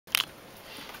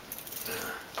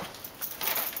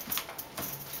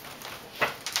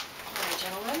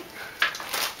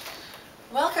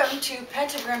to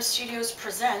Pentagram Studios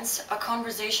Presents, a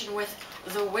conversation with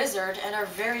the Wizard and our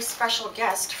very special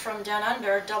guest from down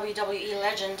under, WWE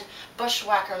legend,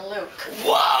 Bushwhacker Luke.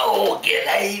 Whoa!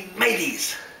 G'day,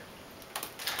 mateys!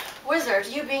 Wizard,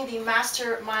 you being the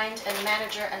mastermind and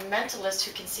manager and mentalist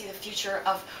who can see the future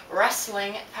of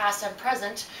wrestling, past and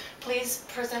present, please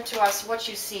present to us what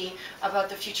you see about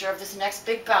the future of this next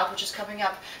big bout, which is coming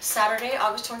up Saturday,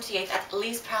 August 28th at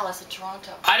Lee's Palace in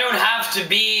Toronto. I don't have to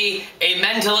be a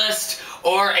mentalist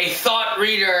or a thought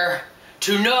reader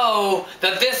to know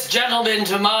that this gentleman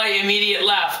to my immediate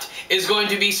left is going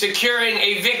to be securing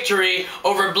a victory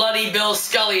over Bloody Bill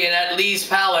Scullion at Lee's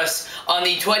Palace on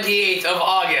the 28th of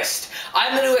August.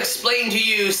 I'm going to explain to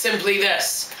you simply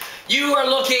this. You are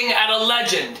looking at a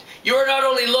legend. You are not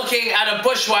only looking at a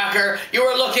bushwhacker, you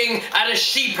are looking at a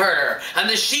sheep herder. And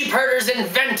the sheep herders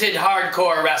invented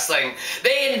hardcore wrestling.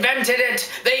 They invented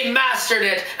it, they mastered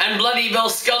it, and Bloody Bill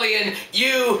Scullion,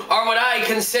 you are what I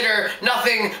consider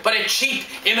nothing but a cheap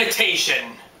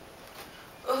imitation.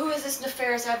 Who is this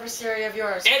nefarious adversary of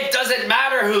yours? It doesn't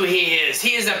matter who he is.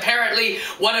 He is apparently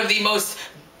one of the most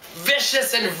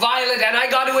vicious and violent, and I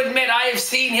got to admit, I have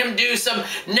seen him do some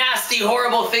nasty,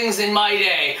 horrible things in my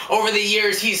day. Over the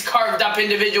years, he's carved up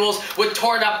individuals with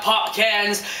torn up pop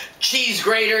cans, cheese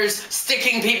graters,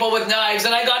 sticking people with knives,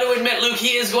 and I got to admit, Luke,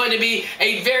 he is going to be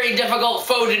a very difficult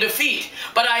foe to defeat.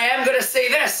 But I am going to say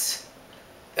this,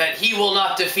 that he will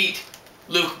not defeat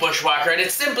Luke Bushwhacker, and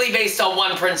it's simply based on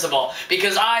one principle,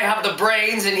 because I have the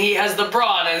brains and he has the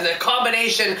brawn, and the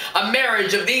combination, a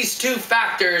marriage of these two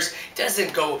factors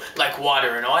doesn't go like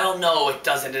water and oil. No, it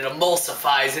doesn't. It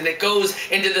emulsifies, and it goes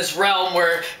into this realm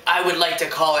where I would like to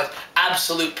call it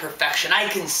absolute perfection. I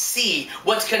can see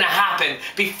what's going to happen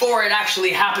before it actually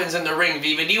happens in the ring,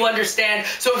 Viva. Do you understand?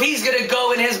 So if he's going to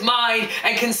go in his mind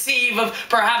and conceive of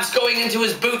perhaps going into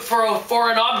his boot for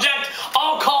an object,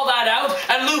 I'll call that out,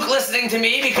 and Luke listening to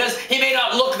me, because he may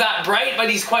not look that bright, but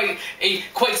he's quite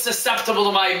susceptible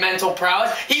to my mental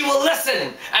prowess, he will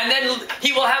listen, and then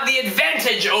he will have the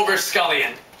advantage over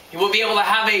Scullion. He will be able to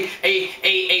have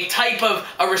a type of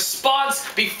a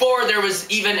response before there was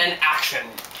even an action.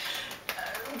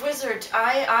 Wizard,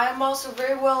 I'm also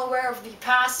very well aware of the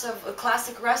past of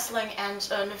classic wrestling and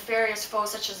nefarious foes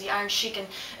such as the Iron Sheik and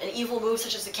evil moves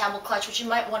such as the Camel Clutch, which you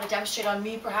might want to demonstrate on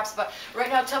me perhaps, but right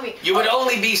now tell me... You would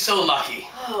only be so lucky.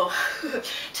 Oh.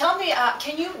 Tell me,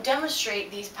 can you demonstrate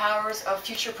these powers of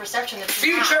future perception that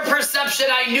you Future perception,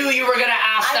 I knew you were going to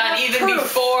ask that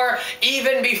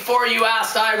even before you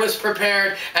asked. I was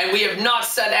prepared, and we have not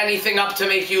set anything up to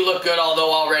make you look good,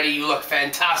 although already you look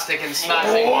fantastic and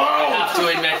smashing, I have to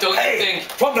admit. Don't you think?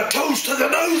 From the toes to the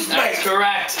nose, mate! That's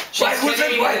correct. How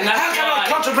can I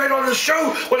concentrate on the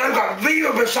show when I've got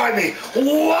Viva beside me?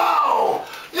 Whoa!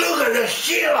 Look at the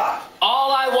Sheila!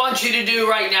 All I want you to do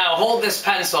right now, hold this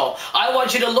pencil. I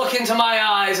want you to look into my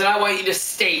eyes, and I want you to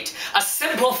state a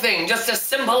simple thing, just a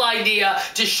simple idea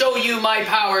to show you my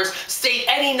powers. State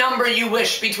any number you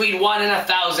wish between 1 and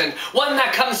 1,000. One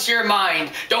that comes to your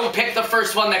mind. Don't pick the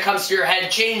first one that comes to your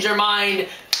head. Change your mind.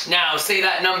 Now, say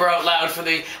that number out loud for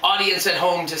the audience at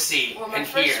home to see and hear. Well, my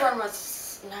first one was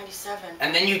 97.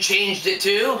 And then you changed it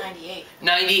to? 98.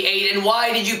 98. And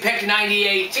why did you pick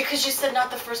 98? Because you said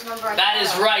not the first number I That is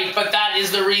right, but that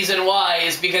is the reason why,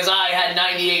 is because I had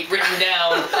 98 written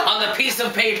down on the piece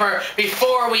of paper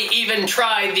before we even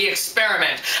tried the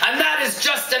experiment. And that is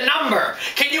just a number.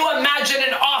 Can you imagine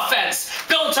an offense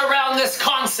built around this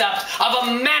concept of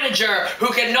a manager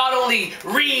who can not only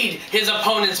read his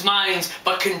opponent's minds,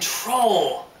 but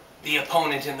control the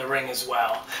opponent in the ring as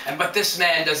well? But this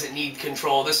man doesn't need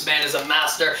control. This man is a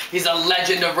master. He's a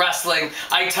legend of wrestling.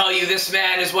 I tell you, this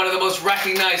man is one of the most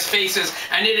recognized faces,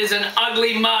 and it is an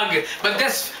ugly mug. But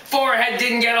this forehead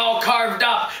didn't get all carved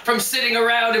up from sitting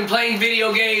around and playing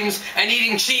video games and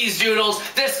eating cheese doodles.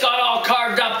 This got all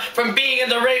carved up from being in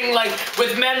the ring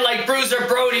with men like Bruiser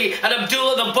Brody and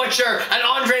Abdullah the Butcher and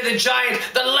Andre the Giant,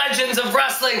 the legends of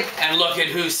wrestling. And look at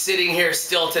who's sitting here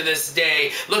still to this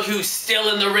day. Look who's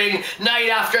still in the ring night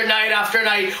after night after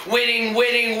night, winning,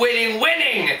 winning, winning,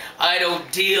 winning. I don't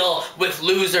deal with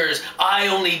losers. I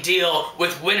only deal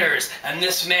with winners. And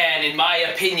this man, in my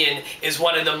opinion, is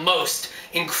one of the most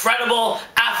incredible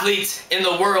athletes in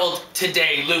the world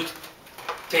today. Luke,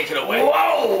 take it away.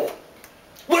 Whoa!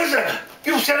 Wizard,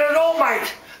 you said it all,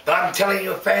 mate. But I'm telling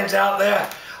you fans out there,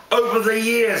 over the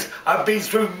years, I've been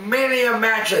through many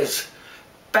matches.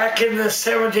 Back in the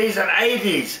 70s and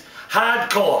 80s,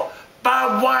 hardcore,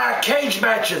 barbed wire cage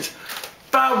matches,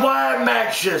 barbed wire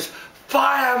matches,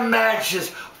 fire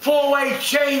matches, four-way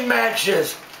chain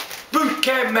matches, boot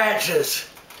camp matches.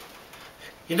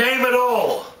 You name it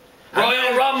all.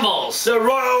 Royal Rumbles. The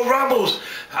Royal Rumbles.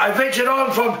 I ventured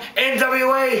on from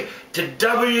NWA to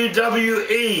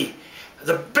WWE.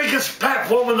 The biggest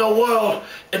platform in the world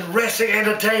in wrestling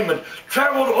entertainment.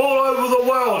 Traveled all over the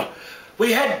world.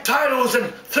 We had titles in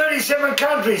 37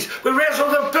 countries. We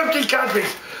wrestled in 50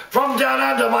 countries. From down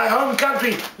under, my home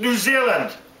country, New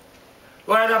Zealand.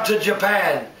 Right up to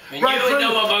Japan. And right, you would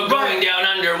know about going down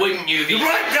under, wouldn't you?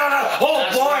 Right down under. Oh,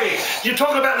 that's boy, right. You're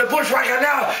talking about the Bushwhacker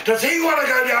now. Does he want to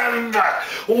go down under?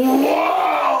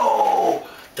 Whoa!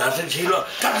 Doesn't she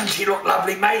look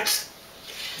lovely, mates?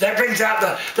 That brings out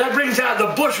the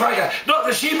Bushwhacker, not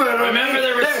the she-bird. Remember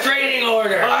the restraining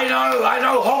order. I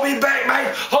know. Hold me back,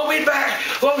 mate. Hold me back.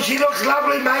 Oh, she looks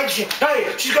lovely, mate.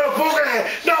 Hey, she's got a book in her.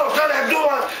 No, it's not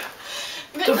Abdullah.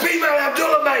 The female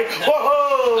Abdullah, mate.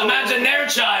 Whoa. Imagine their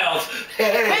child.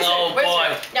 Oh,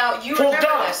 boy. Now, you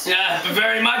remember this. Yeah,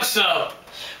 very much so.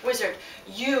 Wizard,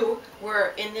 you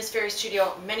were in this very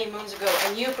studio many moons ago,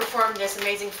 and you performed this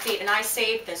amazing feat, and I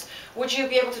saved this. Would you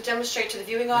be able to demonstrate to the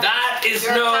viewing audience? That is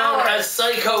known as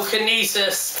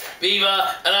psychokinesis,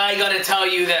 Viva, and I gotta tell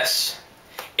you this.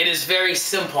 It is very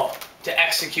simple to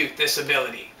execute this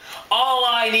ability. All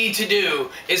I need to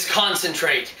do is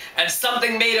concentrate, and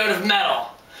something made out of metal,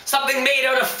 something made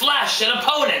out of flesh, an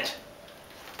opponent,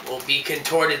 will be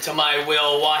contorted to my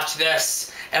will. Watch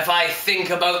this. If I think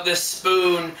about this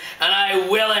spoon and I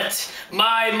will it,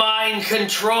 my mind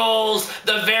controls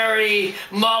the very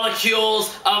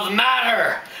molecules of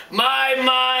matter. My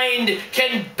mind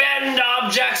can bend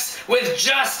objects with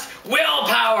just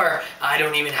willpower. I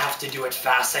don't even have to do it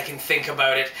fast. I can think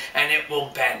about it and it will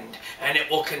bend and it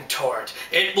will contort.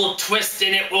 It will twist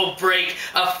and it will break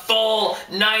a full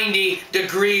 90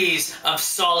 degrees of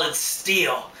solid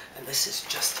steel. And this is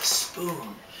just a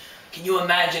spoon. Can you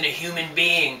imagine a human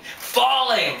being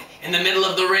falling in the middle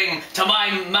of the ring to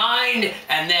my mind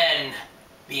and then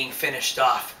being finished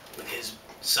off with his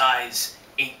size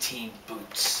 18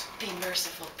 boots? Be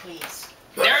merciful, please.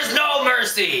 There's no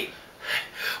mercy.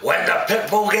 When the pit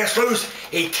bull gets loose,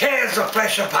 he tears the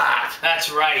flesh apart. That's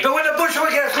right. But when the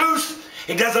Bushwhacker gets loose,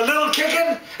 he does a little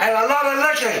kicking and a lot of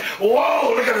licking.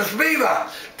 Whoa, look at this beaver.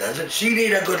 Doesn't she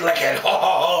need a good licking? Ho, ho,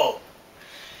 ho.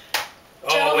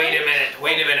 Oh, wait a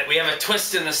minute. We have a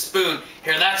twist in the spoon.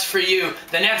 Here, that's for you.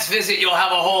 The next visit, you'll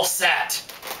have a whole set.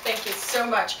 Thank you so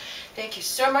much. Thank you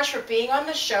so much for being on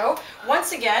the show.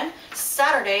 Once again,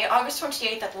 Saturday, August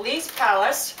 28th at Lee's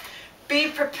Palace. Be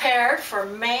prepared for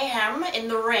mayhem in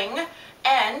the ring.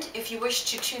 And if you wish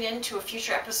to tune in to a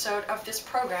future episode of this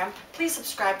program, please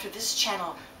subscribe to this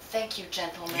channel. Thank you,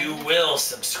 gentlemen. You will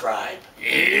subscribe.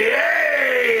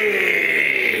 Yay!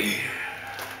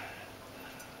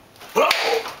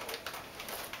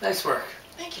 Nice work.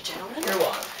 Thank you, gentlemen. You're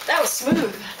welcome. That was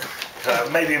smooth.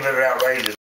 Maybe a bit outrageous.